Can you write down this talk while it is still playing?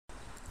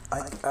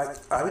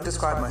I would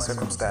describe my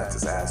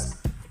circumstances as...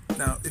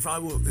 Now, if I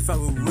were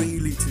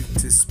really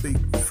to speak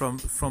from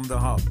the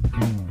heart,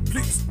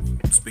 please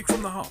speak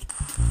from the heart.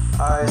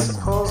 I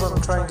suppose I'm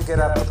trying to get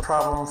at the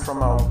problem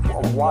from a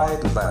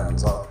wide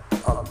lens,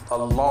 a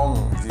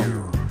long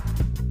view.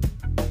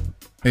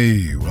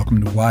 Hey,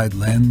 welcome to Wide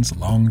Lens,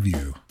 Long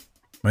View.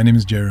 My name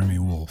is Jeremy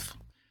Wolf.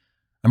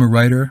 I'm a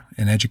writer,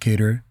 an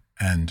educator,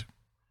 and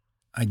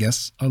I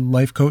guess a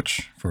life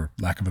coach, for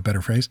lack of a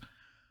better phrase.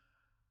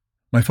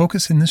 My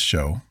focus in this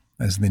show,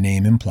 as the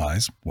name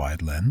implies,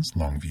 Wide Lens,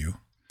 Long View,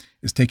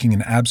 is taking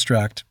an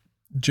abstract,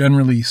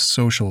 generally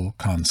social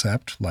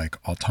concept like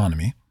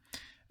autonomy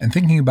and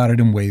thinking about it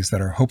in ways that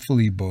are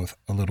hopefully both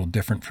a little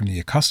different from the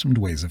accustomed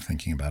ways of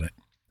thinking about it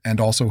and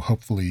also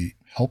hopefully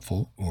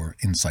helpful or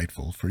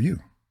insightful for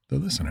you, the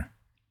listener.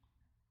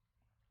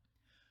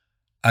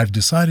 I've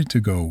decided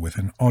to go with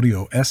an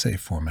audio essay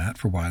format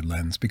for Wide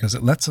Lens because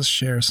it lets us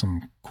share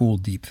some cool,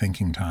 deep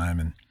thinking time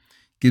and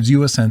gives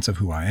you a sense of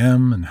who I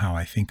am and how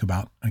I think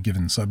about a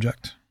given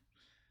subject.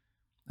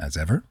 As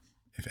ever,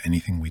 if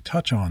anything we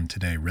touch on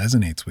today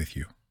resonates with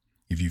you,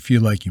 if you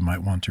feel like you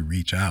might want to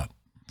reach out,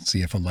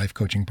 see if a life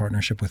coaching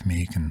partnership with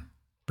me can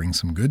bring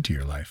some good to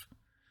your life,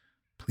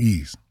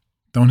 please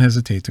don't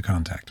hesitate to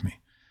contact me.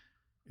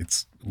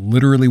 It's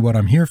literally what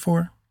I'm here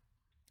for,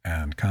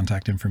 and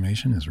contact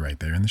information is right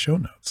there in the show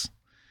notes.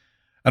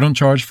 I don't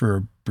charge for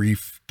a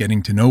brief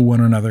getting to know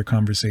one another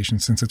conversation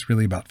since it's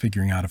really about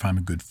figuring out if I'm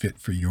a good fit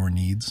for your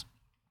needs.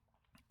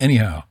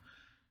 Anyhow,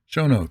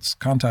 show notes,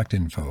 contact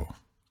info.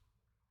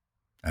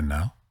 And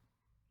now,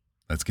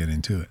 let's get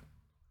into it.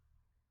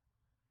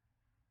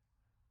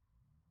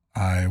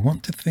 I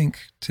want to think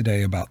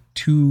today about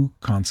two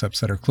concepts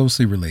that are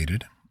closely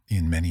related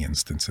in many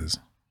instances,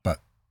 but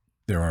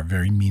there are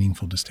very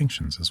meaningful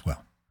distinctions as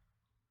well.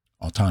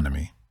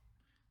 Autonomy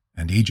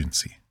and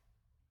agency.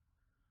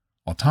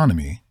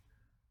 Autonomy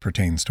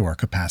pertains to our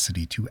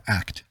capacity to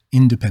act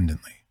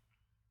independently.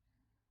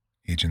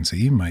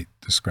 Agency might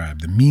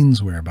describe the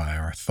means whereby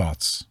our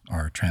thoughts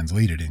are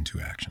translated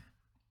into action.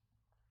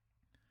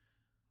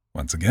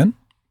 Once again,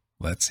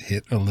 let's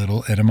hit a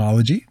little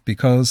etymology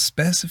because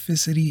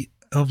specificity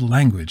of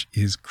language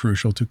is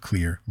crucial to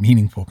clear,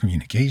 meaningful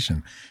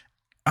communication.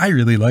 I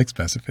really like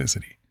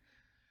specificity.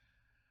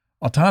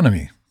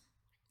 Autonomy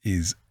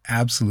is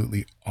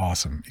absolutely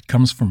awesome. It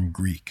comes from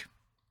Greek,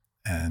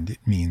 and it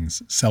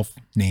means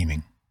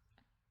self-naming.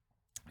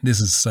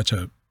 This is such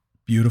a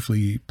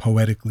beautifully,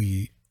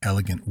 poetically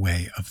elegant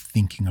way of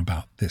thinking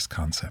about this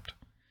concept.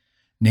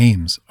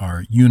 Names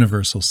are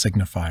universal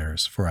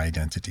signifiers for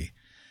identity,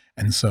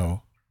 and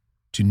so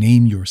to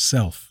name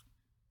yourself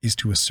is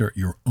to assert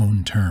your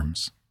own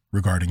terms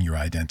regarding your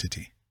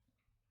identity.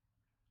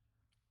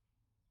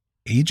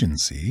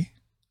 Agency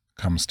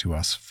comes to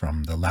us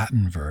from the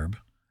Latin verb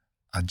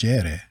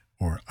agere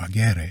or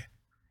agere,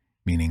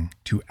 meaning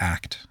to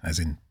act, as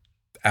in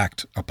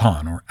act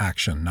upon or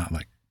action, not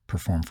like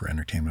perform for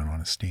entertainment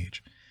on a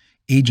stage.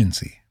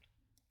 Agency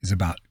is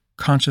about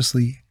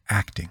consciously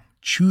acting,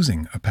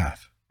 choosing a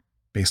path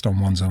based on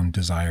one's own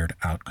desired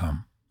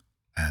outcome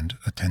and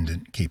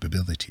attendant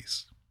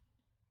capabilities.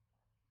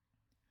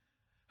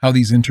 How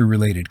these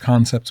interrelated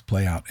concepts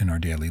play out in our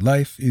daily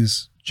life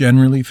is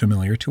generally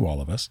familiar to all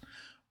of us,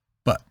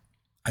 but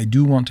I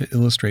do want to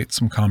illustrate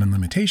some common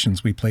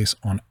limitations we place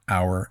on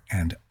our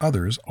and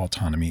others'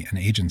 autonomy and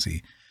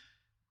agency,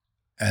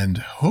 and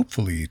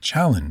hopefully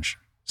challenge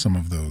some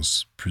of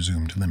those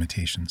presumed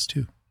limitations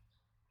too.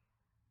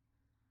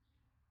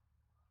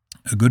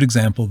 A good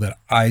example that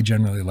I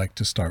generally like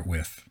to start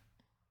with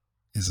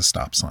is a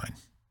stop sign.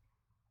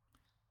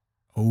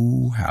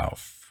 Oh, how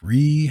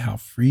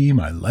free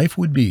my life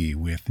would be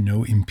with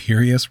no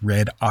imperious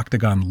red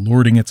octagon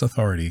lording its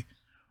authority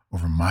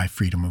over my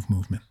freedom of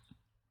movement.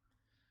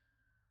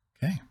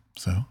 Okay,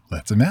 so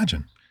let's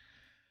imagine.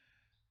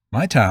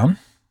 My town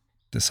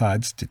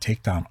decides to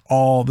take down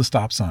all the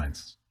stop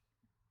signs,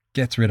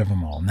 gets rid of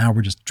them all. Now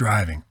we're just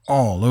driving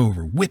all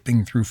over,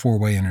 whipping through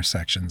four-way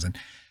intersections. And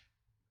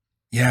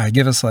yeah,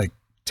 give us like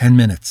 10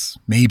 minutes,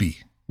 maybe,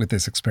 with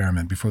this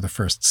experiment before the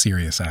first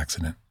serious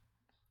accident.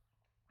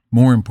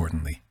 More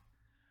importantly,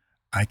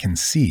 I can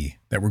see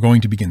that we're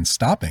going to begin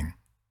stopping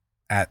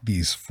at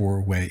these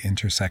four-way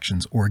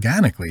intersections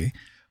organically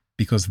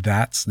because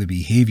that's the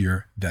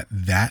behavior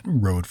that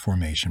road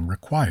formation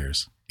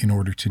requires in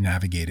order to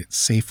navigate it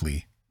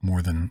safely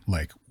more than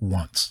like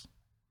once.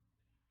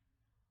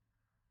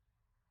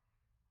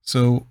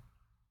 So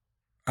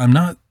I'm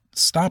not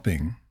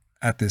stopping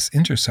at this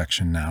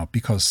intersection now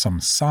because some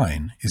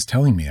sign is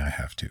telling me I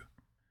have to.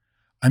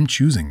 I'm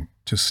choosing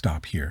to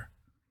stop here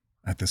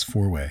at this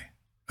four-way,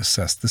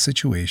 assess the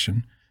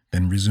situation,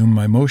 then resume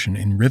my motion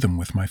in rhythm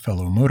with my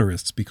fellow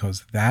motorists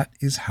because that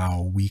is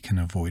how we can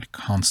avoid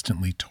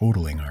constantly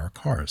totaling our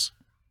cars.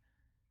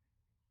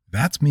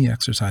 That's me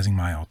exercising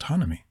my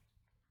autonomy.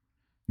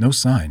 No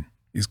sign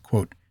is,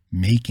 quote,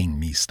 making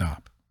me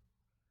stop.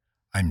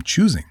 I'm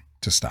choosing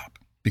to stop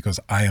because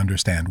I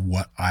understand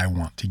what I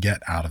want to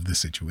get out of the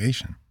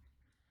situation.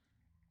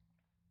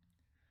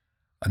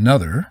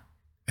 Another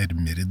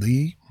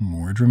admittedly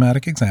more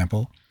dramatic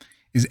example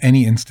is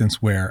any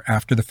instance where,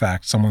 after the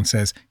fact, someone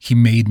says, he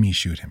made me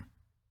shoot him.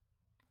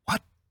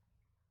 What?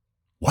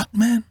 What,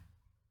 man?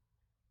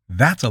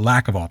 That's a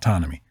lack of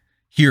autonomy,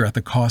 here at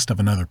the cost of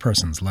another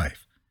person's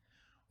life.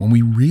 When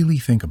we really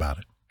think about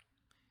it,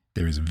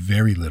 there is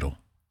very little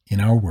in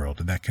our world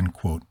that can,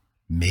 quote,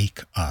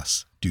 make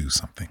us do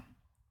something.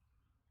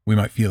 We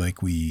might feel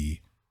like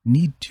we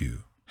need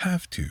to,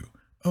 have to,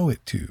 owe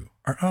it to,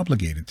 are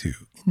obligated to,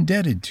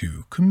 indebted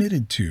to,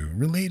 committed to,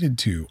 related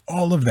to,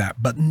 all of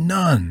that, but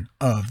none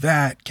of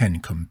that can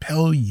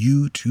compel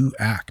you to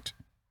act.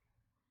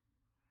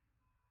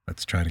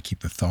 Let's try to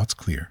keep the thoughts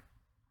clear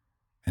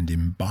and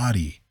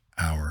embody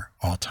our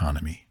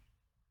autonomy.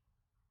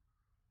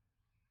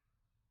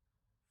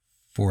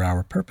 For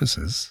our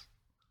purposes,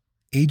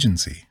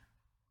 agency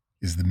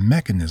is the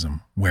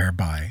mechanism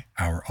whereby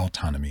our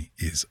autonomy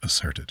is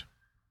asserted.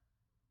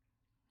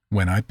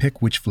 When I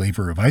pick which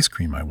flavor of ice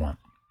cream I want,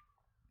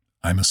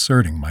 I'm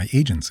asserting my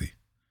agency,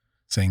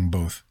 saying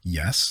both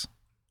yes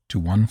to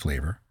one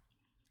flavor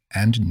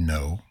and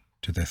no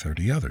to the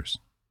 30 others.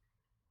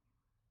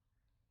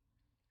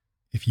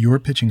 If you're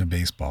pitching a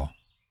baseball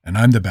and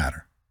I'm the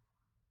batter,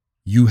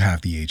 you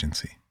have the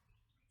agency.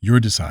 You're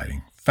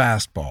deciding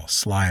fastball,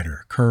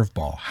 slider,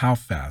 curveball, how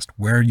fast,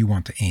 where you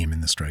want to aim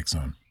in the strike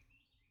zone.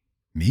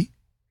 Me?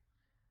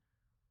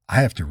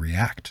 I have to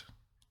react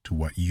to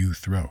what you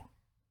throw.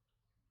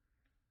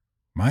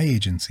 My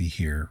agency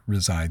here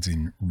resides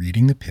in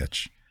reading the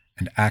pitch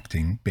and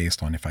acting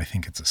based on if I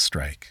think it's a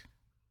strike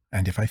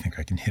and if I think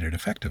I can hit it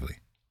effectively.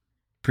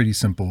 Pretty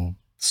simple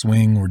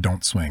swing or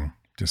don't swing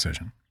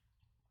decision.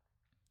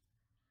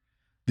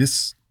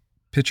 This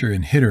pitcher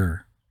and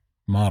hitter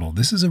model,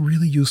 this is a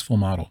really useful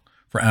model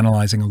for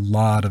analyzing a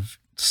lot of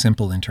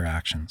simple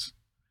interactions.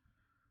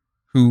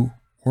 Who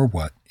or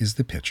what is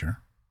the pitcher?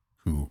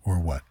 Who or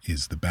what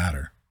is the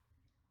batter?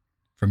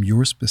 From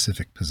your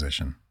specific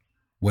position,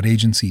 what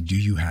agency do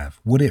you have?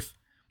 What if,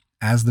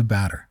 as the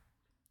batter,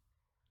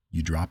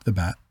 you drop the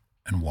bat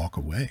and walk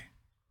away?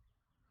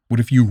 What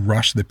if you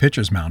rush the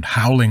pitcher's mound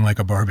howling like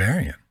a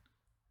barbarian?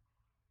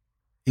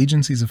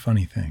 Agency's a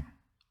funny thing.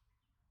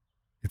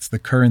 It's the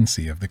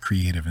currency of the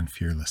creative and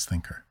fearless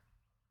thinker.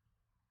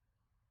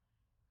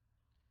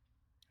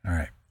 All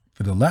right,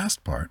 for the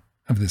last part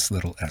of this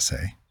little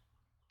essay,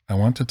 I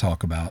want to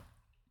talk about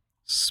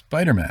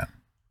Spider-Man,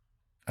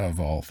 of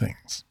all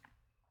things.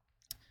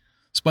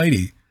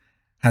 Spidey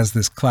has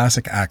this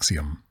classic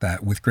axiom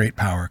that with great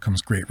power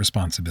comes great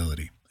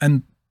responsibility.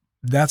 And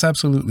that's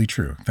absolutely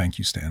true. Thank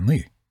you, Stan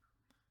Lee.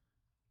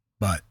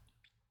 But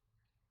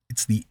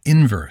it's the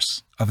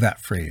inverse of that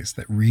phrase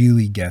that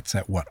really gets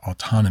at what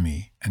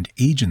autonomy and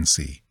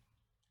agency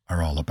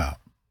are all about.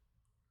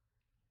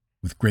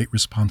 With great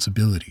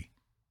responsibility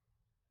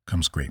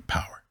comes great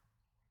power.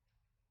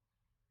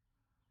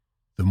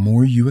 The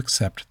more you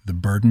accept the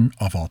burden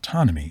of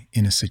autonomy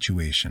in a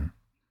situation,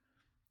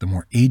 the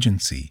more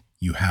agency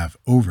you have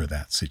over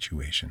that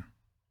situation.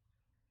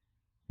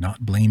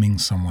 Not blaming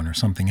someone or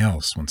something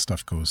else when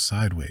stuff goes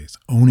sideways,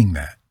 owning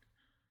that.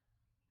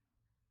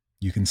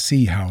 You can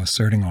see how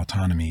asserting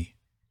autonomy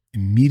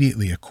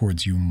immediately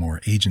accords you more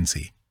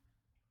agency.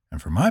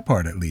 And for my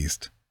part, at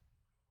least,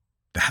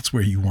 that's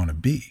where you want to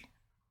be.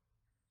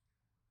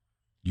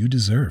 You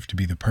deserve to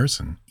be the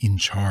person in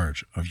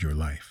charge of your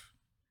life.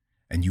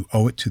 And you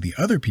owe it to the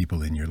other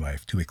people in your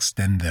life to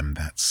extend them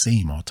that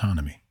same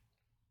autonomy.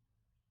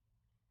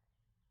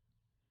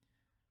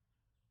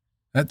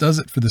 That does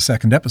it for the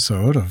second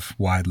episode of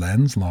Wide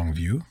Lens, Long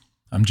View.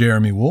 I'm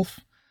Jeremy Wolf,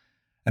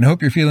 and I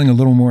hope you're feeling a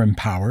little more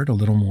empowered, a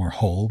little more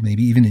whole,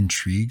 maybe even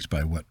intrigued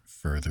by what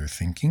further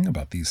thinking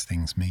about these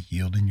things may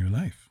yield in your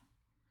life.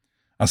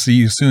 I'll see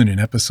you soon in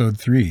episode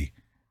 3,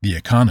 The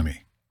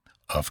Economy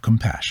of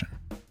Compassion.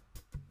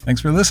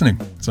 Thanks for listening.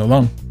 So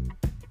long.